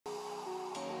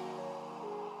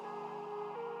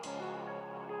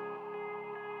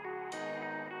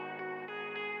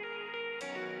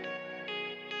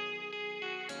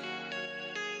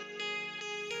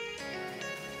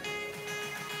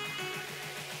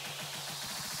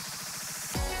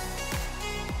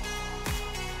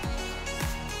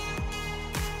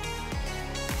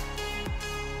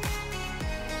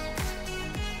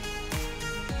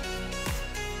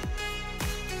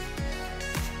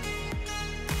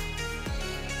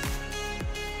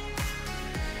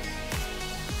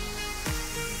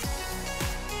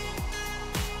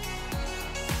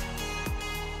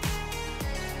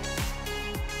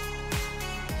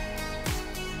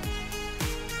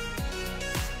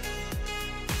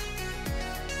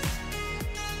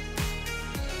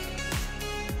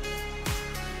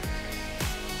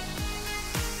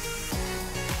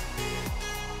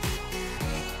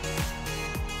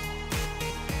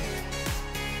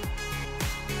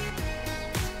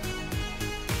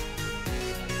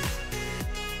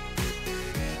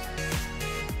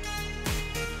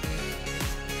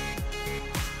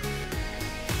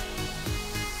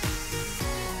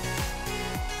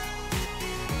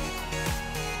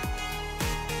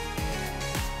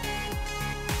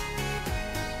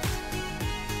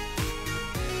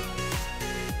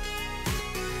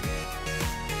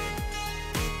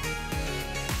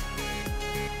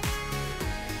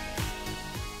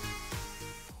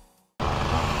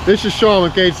This is Sean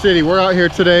with Gate City. We're out here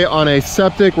today on a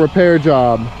septic repair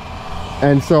job.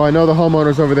 And so I know the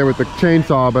homeowner's over there with the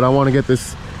chainsaw, but I want to get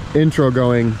this intro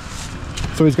going.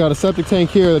 So he's got a septic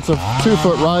tank here that's a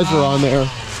 2-foot riser on there.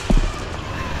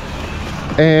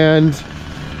 And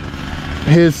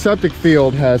his septic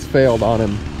field has failed on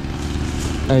him.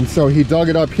 And so he dug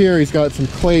it up here. He's got some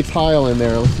clay tile in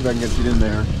there. Let's see if I can get it in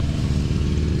there.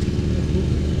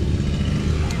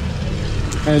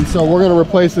 And so we're going to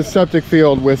replace the septic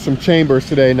field with some chambers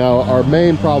today. Now our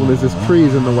main problem is this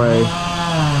tree's in the way,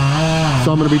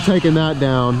 so I'm going to be taking that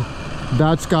down.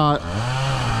 That's got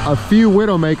a few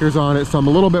widowmakers on it, so I'm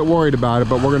a little bit worried about it,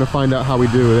 but we're going to find out how we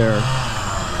do there.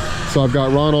 So I've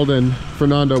got Ronald and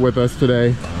Fernando with us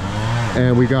today,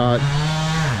 and we got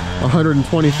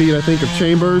 120 feet I think of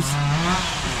chambers.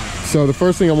 So the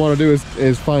first thing I want to do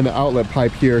is find the outlet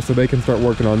pipe here so they can start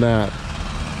working on that.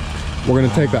 We're going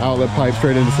to take the outlet pipe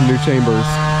straight into some new chambers.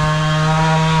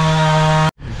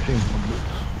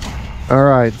 All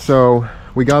right, so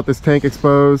we got this tank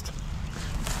exposed.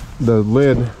 The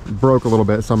lid broke a little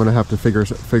bit, so I'm going to have to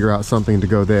figure out something to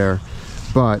go there.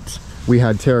 But we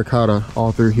had terracotta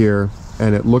all through here,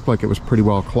 and it looked like it was pretty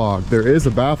well clogged. There is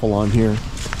a baffle on here,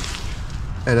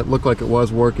 and it looked like it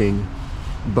was working,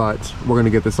 but we're going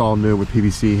to get this all new with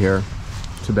PVC here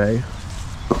today.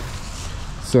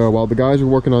 So while the guys are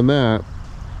working on that,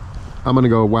 I'm gonna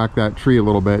go whack that tree a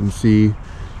little bit and see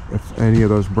if any of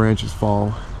those branches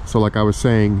fall. So like I was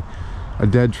saying, a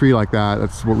dead tree like that,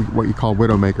 that's what you call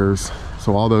widowmakers.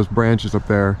 So all those branches up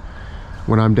there,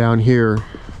 when I'm down here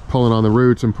pulling on the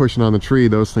roots and pushing on the tree,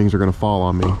 those things are gonna fall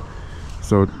on me.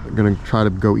 So I'm gonna try to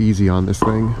go easy on this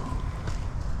thing.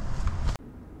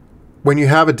 When you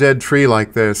have a dead tree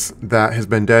like this that has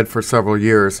been dead for several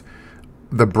years,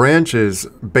 the branches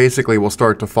basically will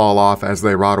start to fall off as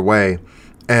they rot away,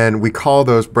 and we call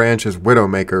those branches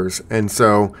widowmakers. And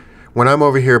so when I'm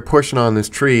over here pushing on this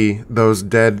tree, those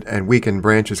dead and weakened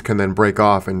branches can then break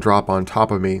off and drop on top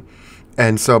of me.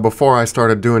 And so before I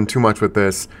started doing too much with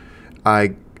this,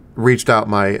 I reached out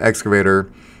my excavator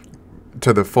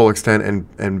to the full extent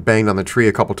and banged on the tree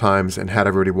a couple times and had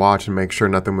everybody watch and make sure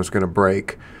nothing was going to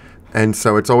break. And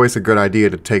so it's always a good idea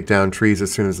to take down trees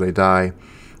as soon as they die,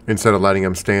 instead of letting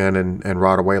them stand and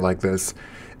rot away like this.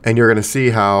 And you're going to see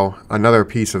how another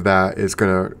piece of that is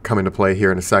going to come into play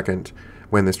here in a second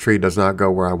when this tree does not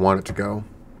go where I want it to go.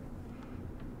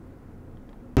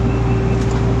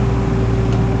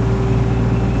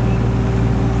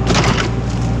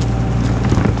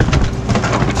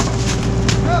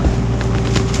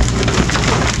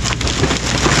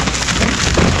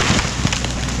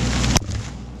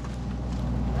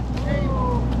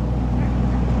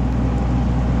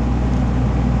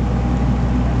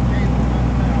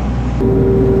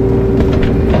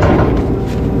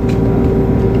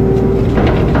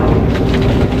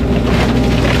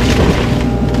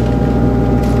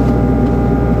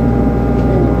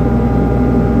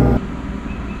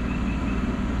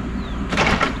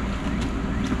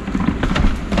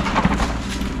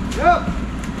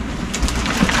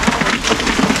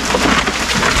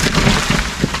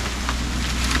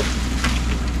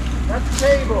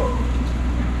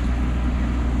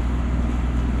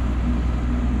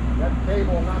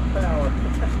 Cable, not power.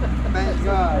 Thank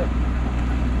God.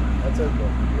 That's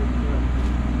okay.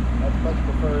 That's much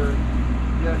preferred.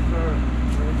 Yes, sir.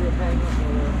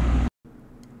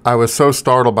 I was so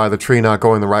startled by the tree not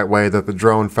going the right way that the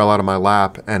drone fell out of my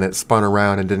lap and it spun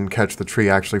around and didn't catch the tree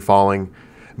actually falling.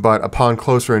 But upon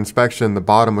closer inspection, the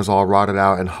bottom was all rotted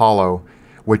out and hollow,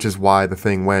 which is why the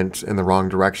thing went in the wrong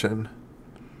direction.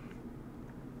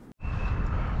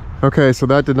 Okay, so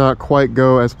that did not quite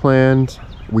go as planned.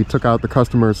 We took out the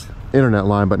customer's internet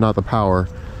line, but not the power.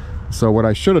 So what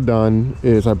I should have done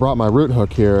is I brought my root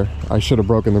hook here. I should have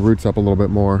broken the roots up a little bit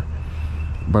more,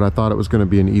 but I thought it was going to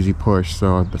be an easy push,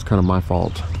 so that's kind of my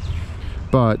fault.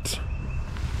 But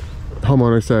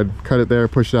homeowner said, cut it there,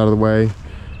 push it out of the way.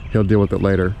 He'll deal with it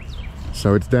later.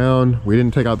 So it's down. We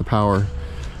didn't take out the power,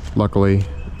 luckily,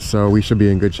 so we should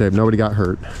be in good shape. Nobody got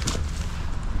hurt.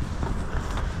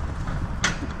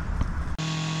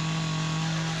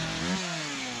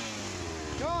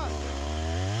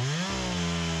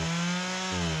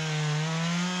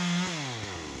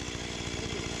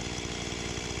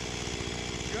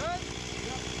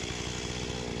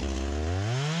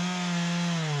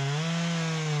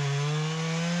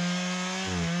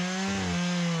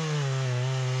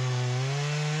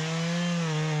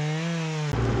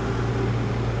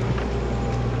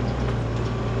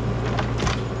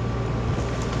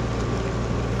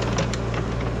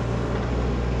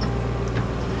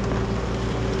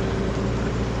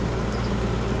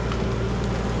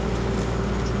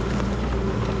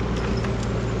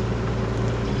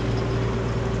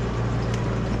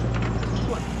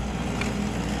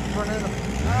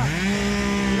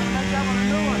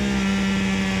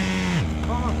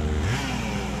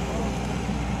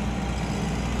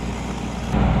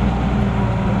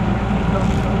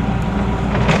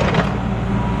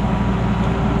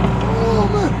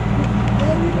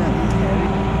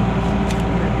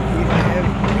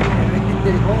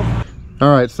 All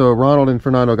right, so Ronald and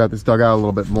Fernando got this dug out a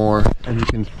little bit more, and you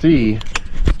can see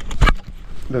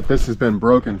that this has been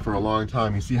broken for a long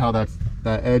time. You see how that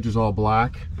edge is all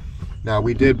black? Now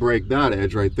we did break that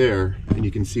edge right there, and you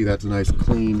can see that's a nice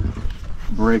clean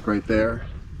break right there.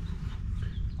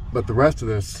 But the rest of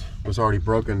this was already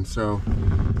broken, so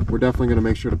we're definitely going to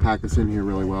make sure to pack this in here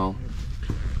really well.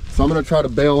 So I'm going to try to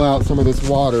bail out some of this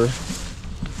water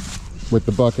with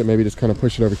the bucket, maybe just kind of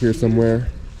push it over here somewhere.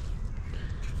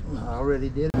 I already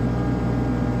did.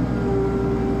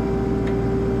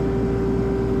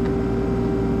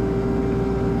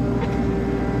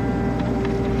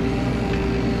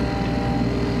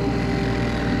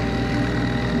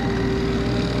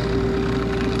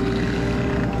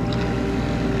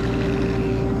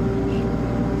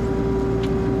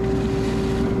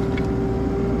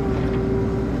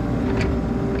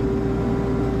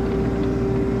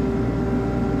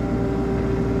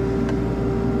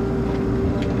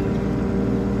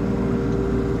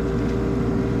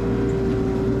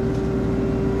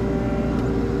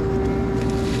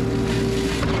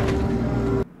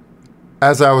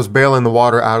 As I was bailing the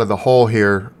water out of the hole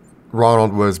here,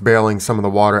 Ronald was bailing some of the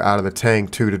water out of the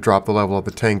tank too to drop the level of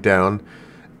the tank down.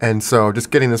 And so just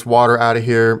getting this water out of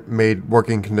here made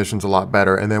working conditions a lot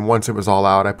better. And then once it was all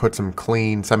out, I put some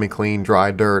clean, semi-clean, dry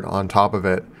dirt on top of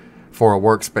it for a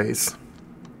workspace.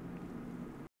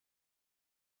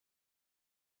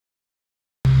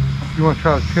 You want to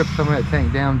try to strip some of that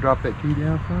tank down, drop that key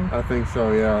down some? I think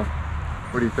so, yeah.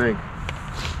 What do you think?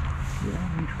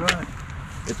 Yeah, you can try it.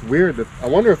 It's weird that I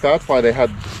wonder if that's why they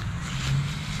had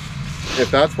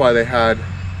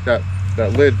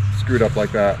that lid screwed up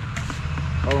like that.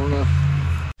 I don't know.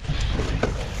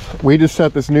 We just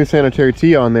set this new sanitary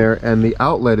tee on there, and the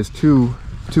outlet is too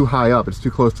high up. It's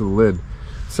too close to the lid,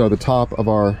 so the top of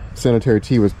our sanitary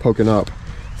tee was poking up.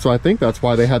 So I think that's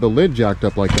why they had the lid jacked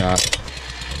up like that.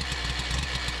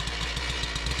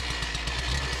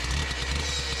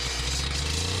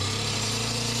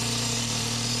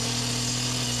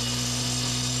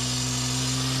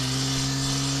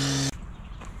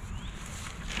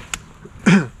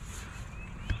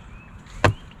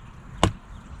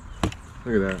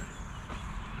 Look at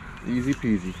that. Easy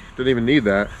peasy. Didn't even need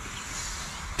that.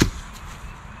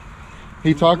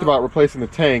 He talked about replacing the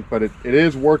tank, but it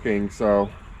is working, so.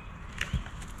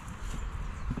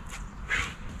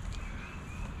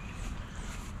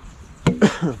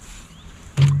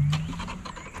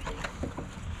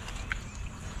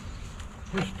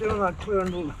 We're still not clear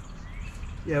on the...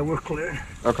 Yeah, we're clear.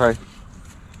 Okay.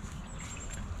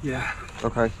 Yeah.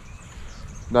 Okay.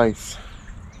 Nice.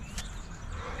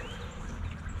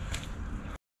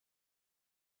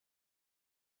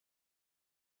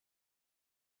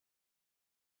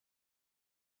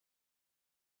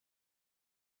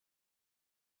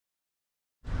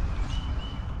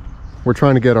 We're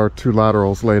trying to get our two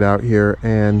laterals laid out here,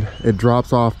 and it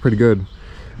drops off pretty good.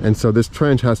 And so this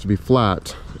trench has to be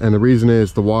flat, and the reason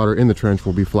is the water in the trench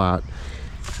will be flat.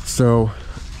 So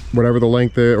whatever the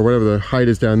length is, or whatever the height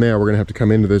is down there, we're gonna have to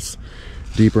come into this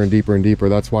deeper and deeper and deeper.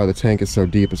 That's why the tank is so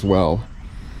deep as well.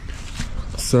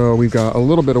 So we've got a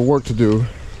little bit of work to do,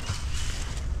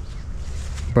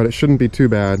 but it shouldn't be too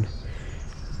bad.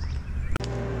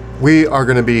 We are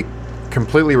gonna be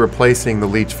completely replacing the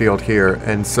leach field here,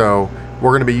 and so we're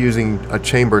going to be using a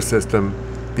chamber system.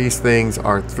 These things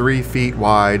are 3 feet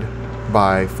wide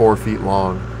by 4 feet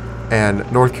long, and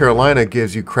North Carolina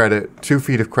gives you credit, 2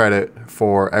 feet of credit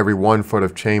for every 1 foot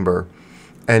of chamber.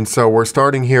 And so we're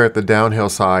starting here at the downhill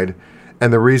side,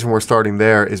 and the reason we're starting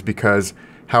there is because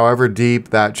however deep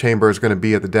that chamber is going to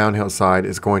be at the downhill side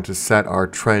is going to set our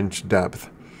trench depth.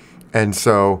 And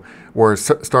so we're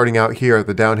starting out here at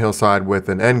the downhill side with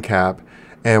an end cap,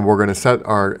 and we're going to set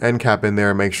our end cap in there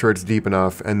and make sure it's deep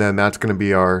enough, and then that's going to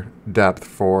be our depth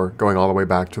for going all the way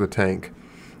back to the tank.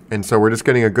 And so we're just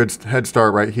getting a good head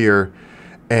start right here,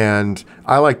 and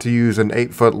I like to use an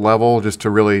 8-foot level just to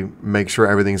really make sure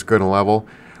everything's good and level.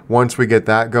 Once we get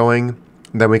that going,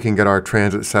 then we can get our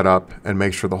transit set up and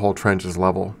make sure the whole trench is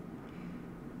level.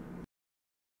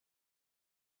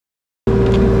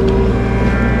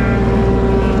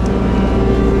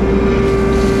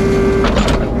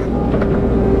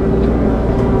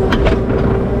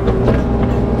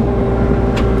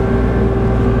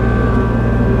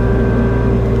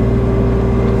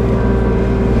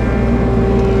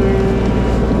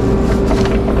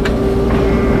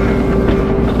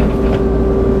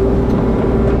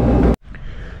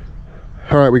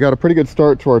 Alright, we got a pretty good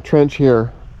start to our trench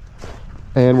here,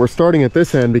 and we're starting at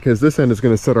this end because this end is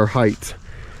going to set our height,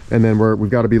 and then we've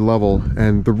got to be level.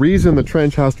 And the reason the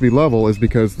trench has to be level is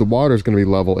because the water is going to be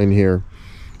level in here,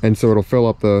 and so it'll fill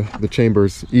up the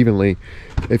chambers evenly.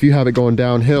 If you have it going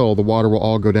downhill, the water will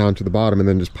all go down to the bottom and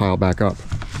then just pile back up.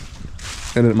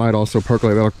 And it might also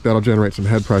percolate. That'll generate some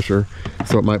head pressure,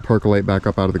 so it might percolate back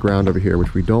up out of the ground over here,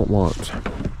 which we don't want.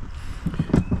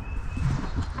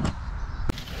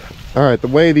 All right, the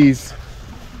way these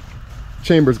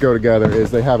chambers go together is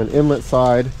they have an inlet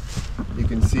side, you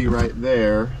can see right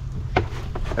there,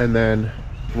 and then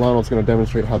Ronald's going to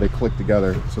demonstrate how they click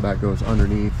together. So that goes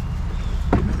underneath,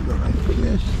 and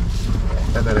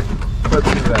then it clips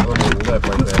into that little lip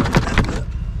right there.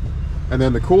 And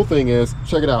then the cool thing is,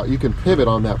 check it out, you can pivot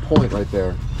on that point right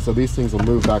there. So these things will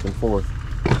move back and forth.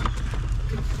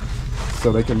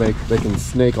 So they can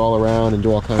snake all around and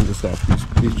do all kinds of stuff.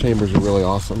 These chambers are really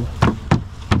awesome.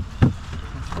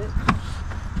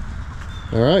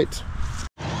 All right.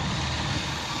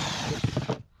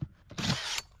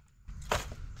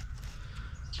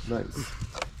 Nice.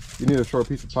 You need a short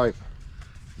piece of pipe.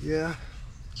 Yeah.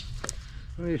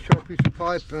 I need a short piece of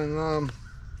pipe, and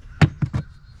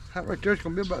that right there is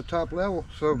going to be about top level.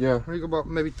 So yeah, I think about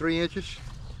maybe 3 inches.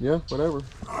 Yeah, whatever.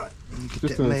 All right.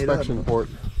 Just an inspection port.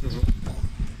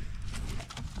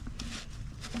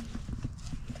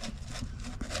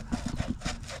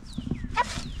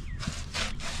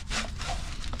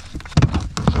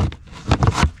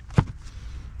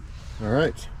 All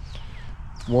right,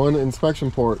 1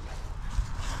 inspection port.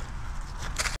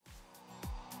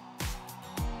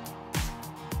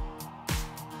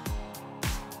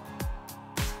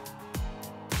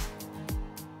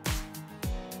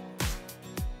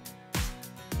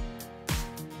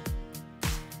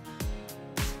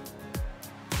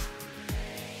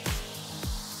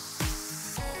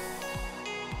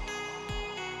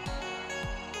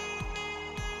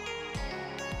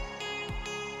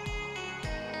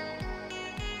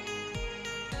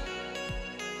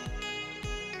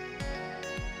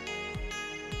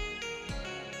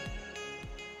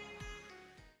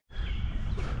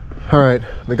 All right,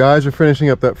 the guys are finishing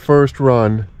up that first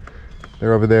run.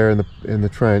 They're over there in the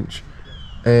trench,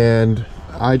 and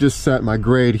I just set my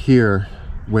grade here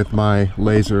with my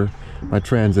laser, my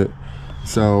transit.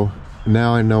 So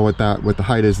now I know what the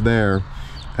height is there,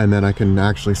 and then I can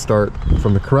actually start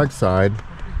from the correct side,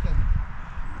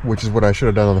 which is what I should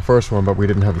have done on the first one, but we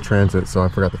didn't have the transit, so I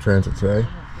forgot the transit today.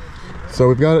 So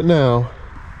we've got it now.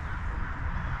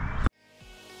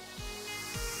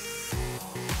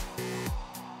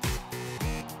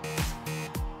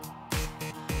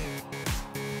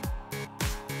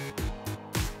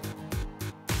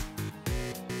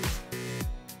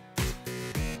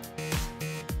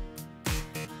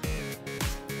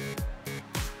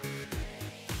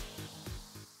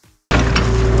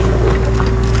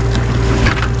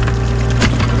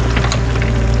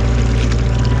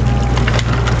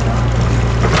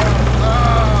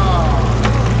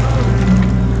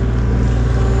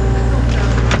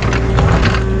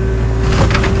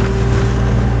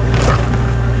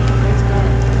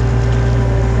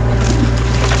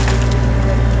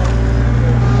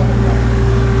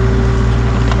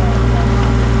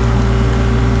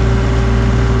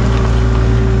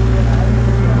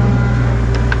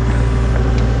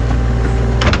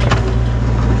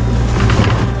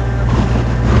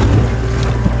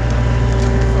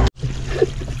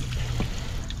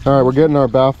 All right, we're getting our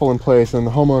baffle in place, and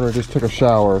the homeowner just took a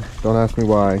shower. Don't ask me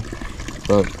why,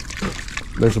 but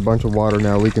there's a bunch of water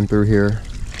now leaking through here.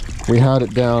 We had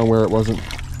it down where it wasn't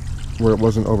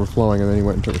overflowing, and then he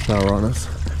went and took a shower on us.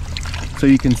 So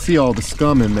you can see all the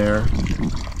scum in there.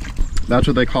 That's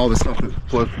what they call the stuff that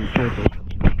floats from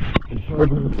the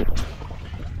surface.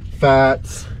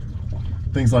 Fats,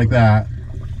 things like that.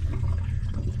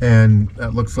 And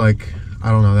that looks like,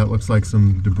 I don't know, that looks like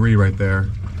some debris right there.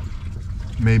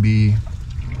 Maybe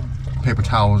paper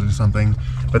towels or something.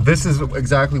 But this is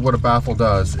exactly what a baffle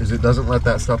does, is it doesn't let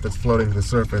that stuff that's floating to the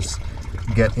surface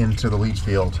get into the leach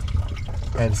field.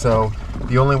 And so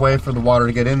the only way for the water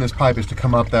to get in this pipe is to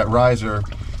come up that riser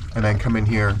and then come in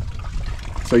here.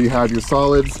 So you have your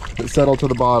solids that settle to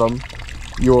the bottom,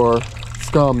 your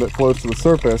scum that floats to the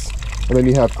surface, and then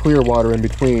you have clear water in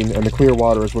between, and the clear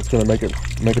water is what's going to make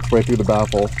its way through the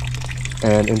baffle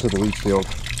and into the leach field.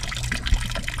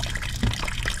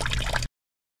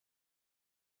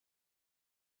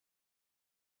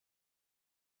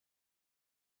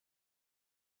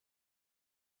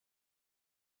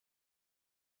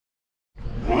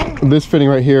 This fitting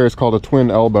right here is called a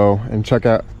twin elbow, and check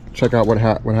out what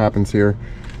happens here.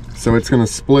 So it's going to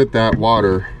split that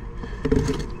water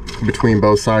between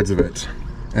both sides of it,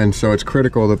 and so it's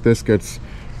critical that this gets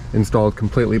installed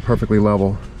completely perfectly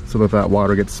level so that that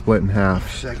water gets split in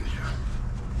half.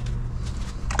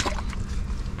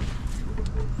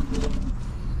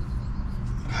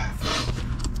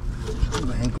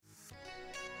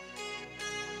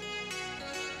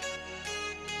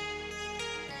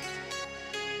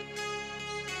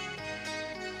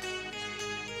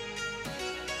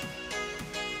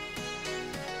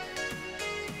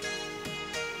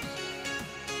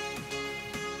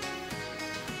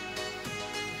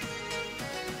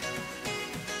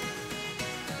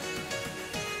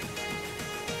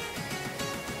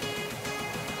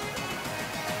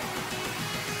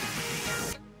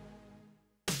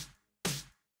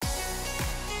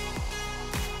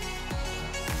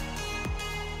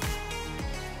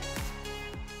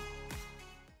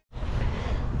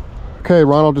 Okay,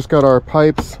 Ronald just got our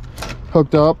pipes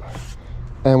hooked up,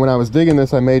 and when I was digging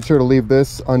this, I made sure to leave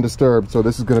this undisturbed, so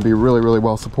this is going to be really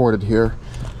well supported here.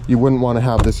 You wouldn't want to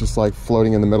have this just like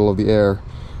floating in the middle of the air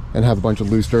and have a bunch of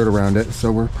loose dirt around it.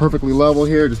 So we're perfectly level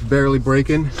here, just barely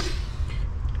breaking,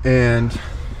 and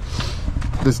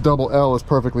this double L is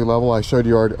perfectly level. I showed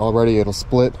you already, it'll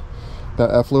split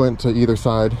that effluent to either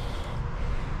side,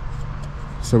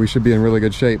 so we should be in really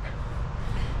good shape.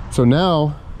 So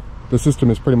now the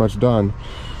system is pretty much done.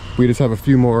 We just have a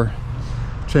few more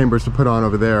chambers to put on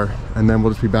over there, and then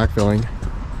we'll just be backfilling.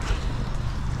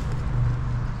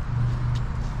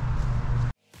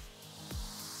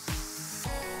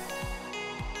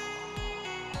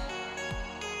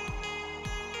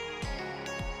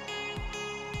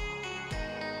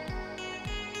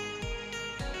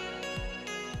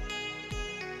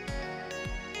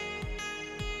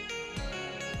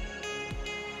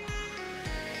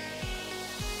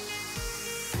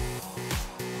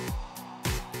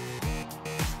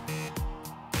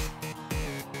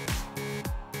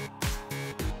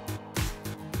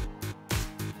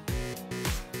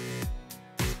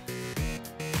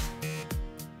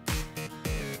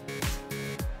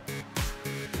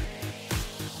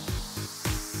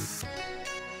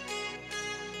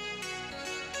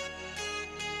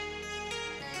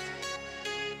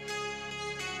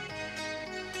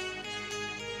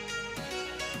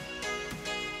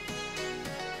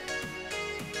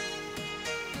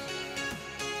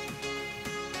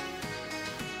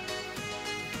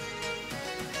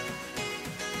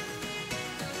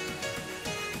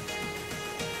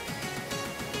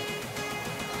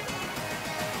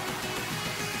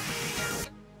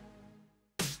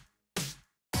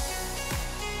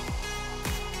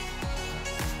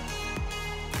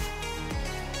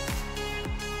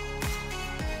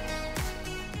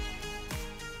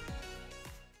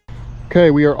 Okay,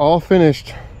 we are all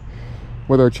finished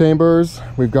with our chambers.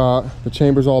 We've got the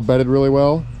chambers all bedded really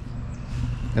well,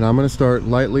 and I'm going to start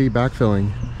lightly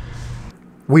backfilling.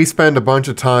 We spend a bunch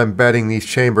of time bedding these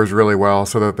chambers really well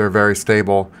so that they're very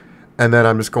stable, and then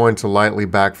I'm just going to lightly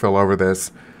backfill over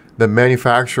this. The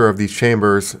manufacturer of these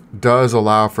chambers does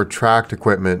allow for tracked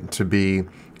equipment to be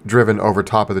driven over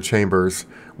top of the chambers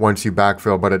once you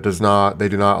backfill, but they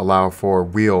do not allow for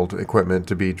wheeled equipment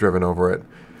to be driven over it.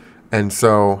 And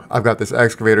so I've got this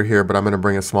excavator here, but I'm going to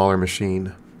bring a smaller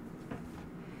machine.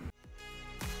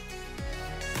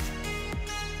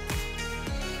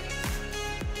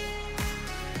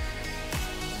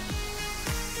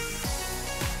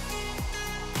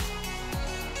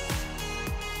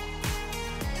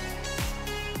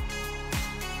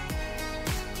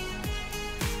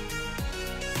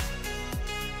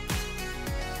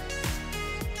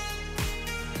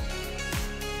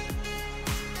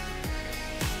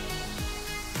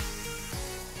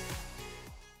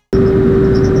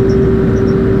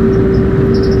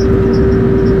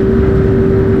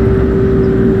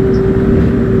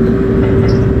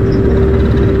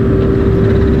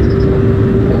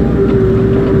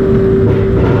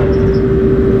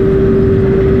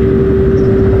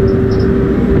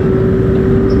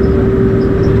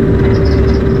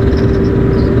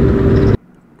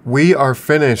 We are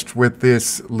finished with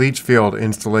this leach field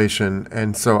installation,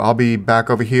 and so I'll be back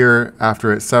over here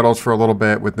after it settles for a little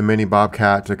bit with the mini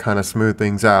Bobcat to kind of smooth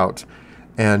things out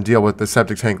and deal with the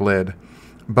septic tank lid.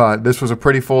 But this was a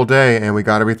pretty full day, and we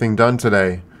got everything done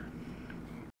today.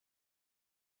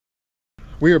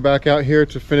 We are back out here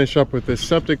to finish up with this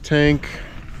septic tank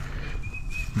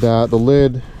that the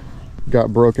lid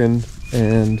got broken,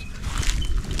 and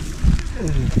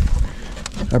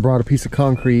I brought a piece of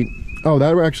concrete. Oh,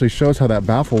 that actually shows how that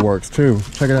baffle works too.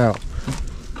 Check it out.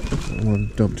 I don't want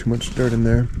to dump too much dirt in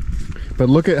there. But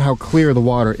look at how clear the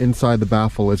water inside the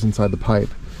baffle is inside the pipe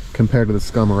compared to the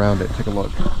scum around it. Take a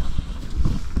look.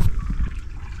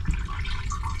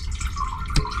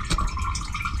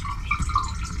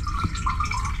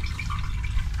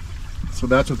 So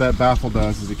that's what that baffle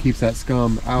does, is it keeps that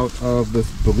scum out of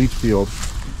the leach field,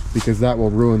 because that will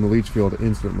ruin the leach field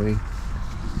instantly.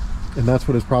 And that's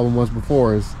what his problem was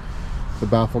before, is the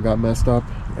baffle got messed up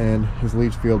and his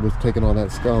leach field was taking all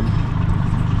that scum.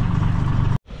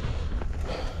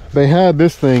 They had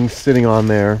this thing sitting on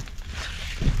there,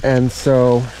 and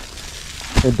so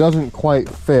it doesn't quite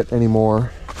fit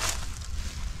anymore.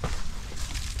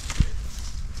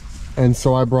 And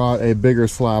so I brought a bigger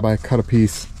slab. I cut a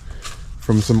piece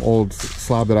from some old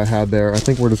slab that I had there. I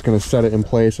think we're just going to set it in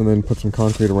place and then put some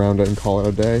concrete around it and call it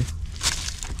a day.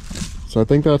 So I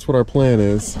think that's what our plan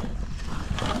is.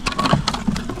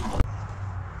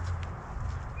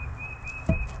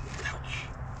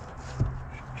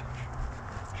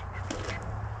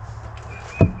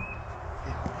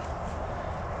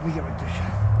 Let me get my dish.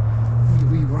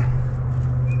 Let me run.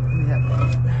 Let me have that.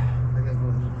 I gotta go.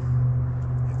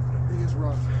 It is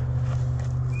rough.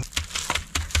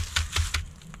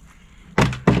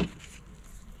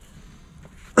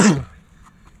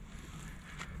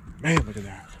 Man, look at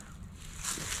that.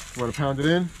 You want to pound it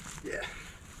in? Yeah.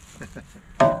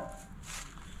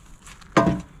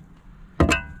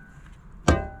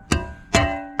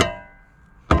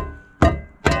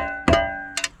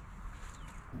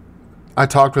 I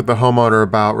talked with the homeowner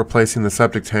about replacing the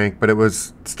septic tank, but it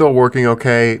was still working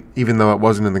okay, even though it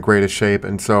wasn't in the greatest shape.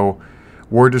 And so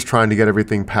we're just trying to get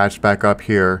everything patched back up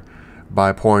here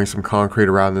by pouring some concrete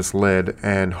around this lid,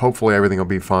 and hopefully everything will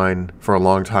be fine for a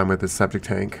long time with this septic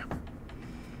tank.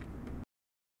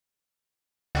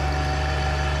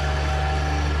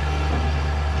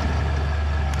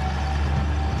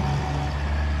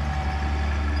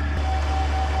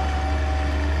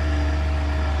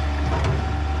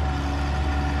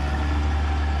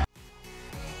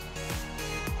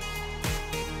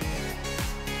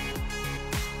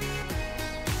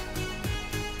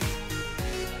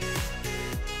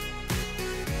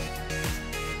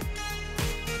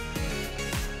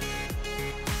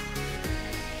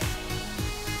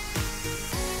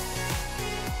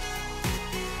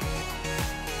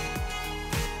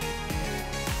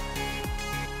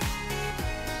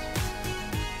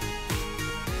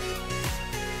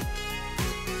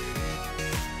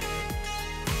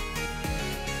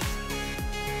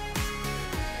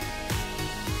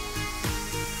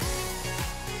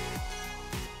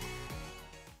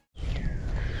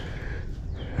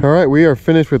 All right, we are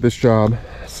finished with this job.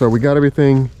 So we got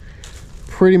everything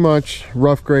pretty much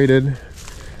rough graded,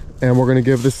 and we're gonna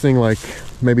give this thing like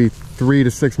maybe 3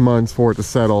 to 6 months for it to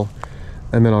settle,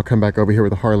 and then I'll come back over here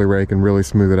with a Harley rake and really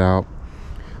smooth it out.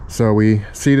 So we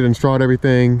seeded and strawed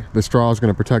everything. The straw is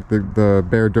gonna protect the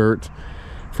bare dirt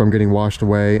from getting washed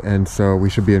away, and so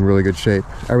we should be in really good shape.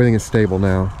 Everything is stable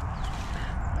now.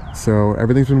 So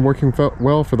everything's been working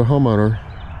well for the homeowner.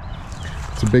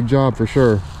 It's a big job for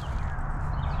sure.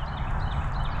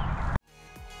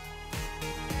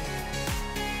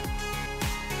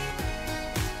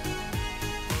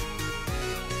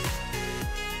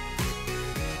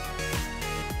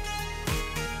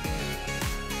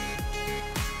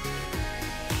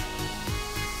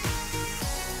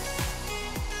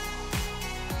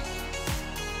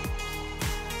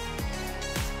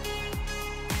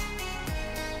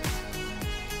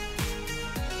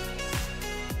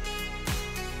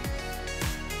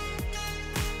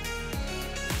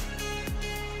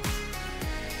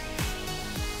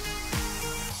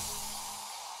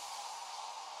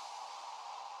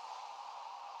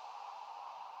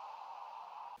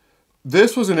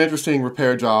 This was an interesting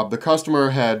repair job. The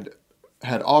customer had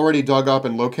already dug up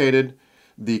and located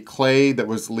the clay that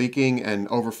was leaking and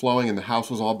overflowing, and the house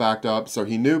was all backed up. So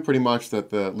he knew pretty much that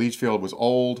the leach field was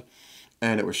old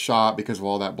and it was shot because of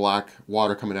all that black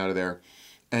water coming out of there.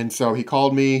 And so he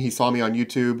called me, he saw me on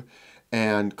YouTube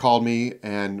and called me,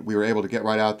 and we were able to get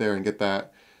right out there and get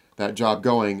that job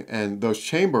going. And those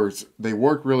chambers, they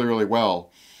worked really, really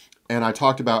well. And I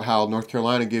talked about how North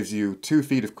Carolina gives you 2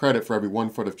 feet of credit for every 1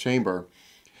 foot of chamber.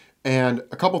 And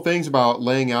a couple things about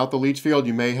laying out the leach field.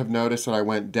 You may have noticed that I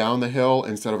went down the hill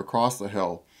instead of across the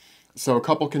hill. So a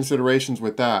couple considerations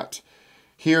with that.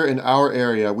 Here in our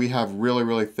area, we have really,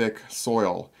 really thick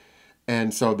soil.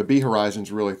 And so the B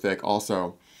horizon's really thick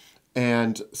also.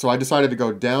 And so I decided to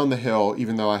go down the hill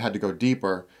even though I had to go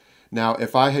deeper. Now,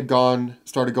 if I had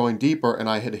started going deeper and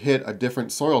I had hit a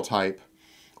different soil type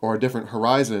or a different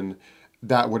horizon,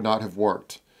 that would not have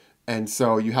worked. And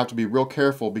so you have to be real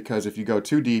careful, because if you go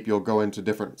too deep, you'll go into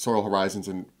different soil horizons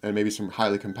and maybe some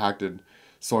highly compacted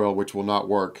soil, which will not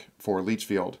work for a leach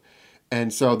field.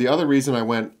 And so the other reason I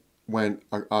went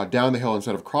down the hill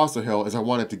instead of across the hill is I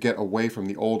wanted to get away from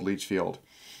the old leach field.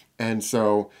 And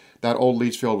so that old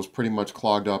leach field was pretty much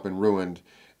clogged up and ruined,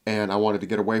 and I wanted to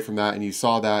get away from that, and you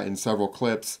saw that in several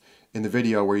clips in the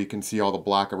video where you can see all the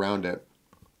black around it.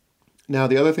 Now,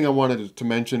 the other thing I wanted to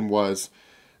mention was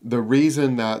the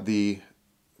reason that the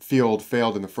field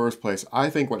failed in the first place, I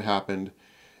think what happened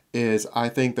is, I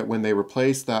think that when they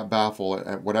replaced that baffle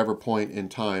at whatever point in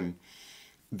time,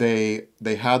 they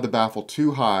had the baffle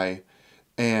too high,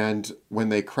 and when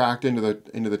they cracked into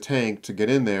the tank to get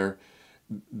in there,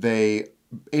 they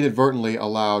inadvertently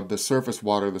allowed the surface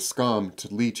water, the scum,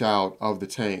 to leach out of the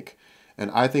tank.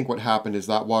 And I think what happened is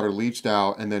that water leached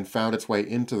out and then found its way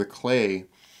into the clay,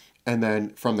 and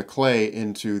then from the clay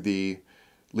into the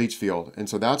leach field. And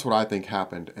so that's what I think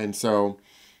happened. And so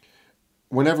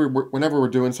whenever we're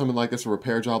doing something like this, a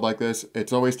repair job like this,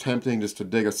 it's always tempting just to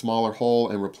dig a smaller hole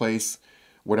and replace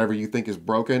whatever you think is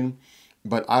broken.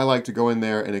 But I like to go in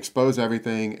there and expose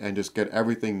everything and just get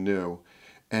everything new.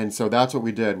 And so that's what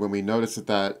we did when we noticed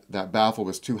that baffle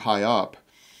was too high up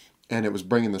and it was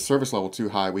bringing the service level too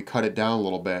high. We cut it down a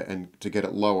little bit and to get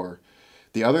it lower.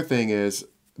 The other thing is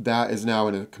that is now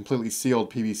in a completely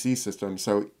sealed PVC system.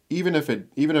 So even if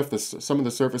some of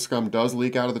the surface scum does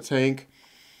leak out of the tank,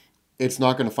 it's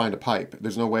not going to find a pipe.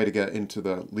 There's no way to get into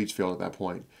the leach field at that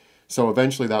point. So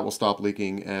eventually that will stop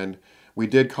leaking. And we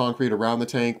did concrete around the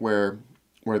tank where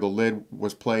the lid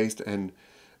was placed, and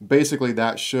basically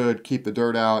that should keep the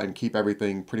dirt out and keep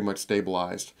everything pretty much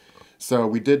stabilized. So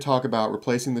we did talk about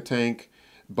replacing the tank,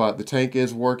 but the tank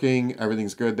is working.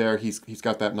 Everything's good there. He's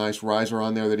got that nice riser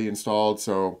on there that he installed,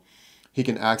 so he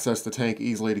can access the tank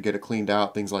easily to get it cleaned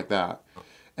out, things like that.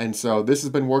 And so this has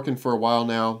been working for a while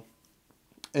now,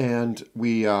 and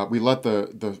we let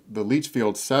the leach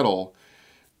field settle.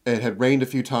 It had rained a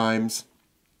few times,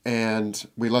 and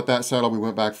we let that settle. We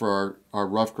went back for our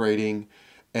rough grading,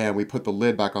 and we put the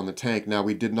lid back on the tank. Now,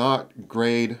 we did not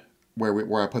grade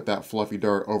where I put that fluffy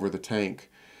dirt over the tank,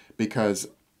 because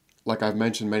like I've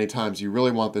mentioned many times, you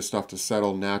really want this stuff to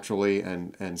settle naturally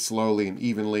and slowly and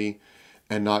evenly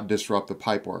and not disrupt the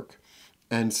pipe work.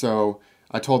 And so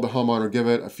I told the homeowner, give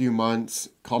it a few months,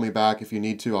 call me back if you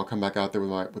need to. I'll come back out there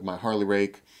with my Harley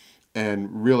rake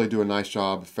and really do a nice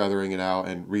job feathering it out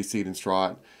and reseed and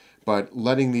straw it. But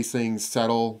letting these things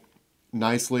settle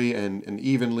nicely and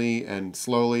evenly and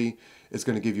slowly is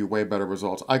going to give you way better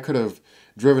results. I could have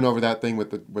driven over that thing with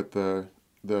the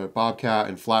Bobcat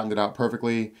and flattened it out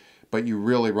perfectly, but you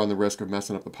really run the risk of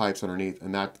messing up the pipes underneath,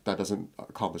 and that doesn't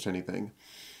accomplish anything.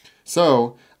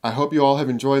 So I hope you all have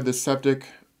enjoyed this septic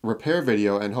repair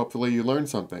video, and hopefully you learned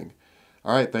something.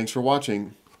 All right, thanks for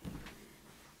watching.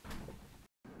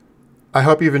 I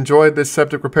hope you've enjoyed this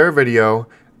septic repair video,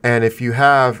 and if you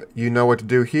have, you know what to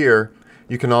do here.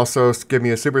 You can also give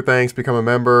me a super thanks, become a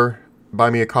member, buy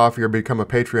me a coffee, or become a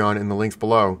Patreon in the links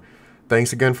below.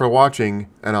 Thanks again for watching,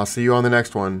 and I'll see you on the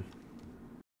next one.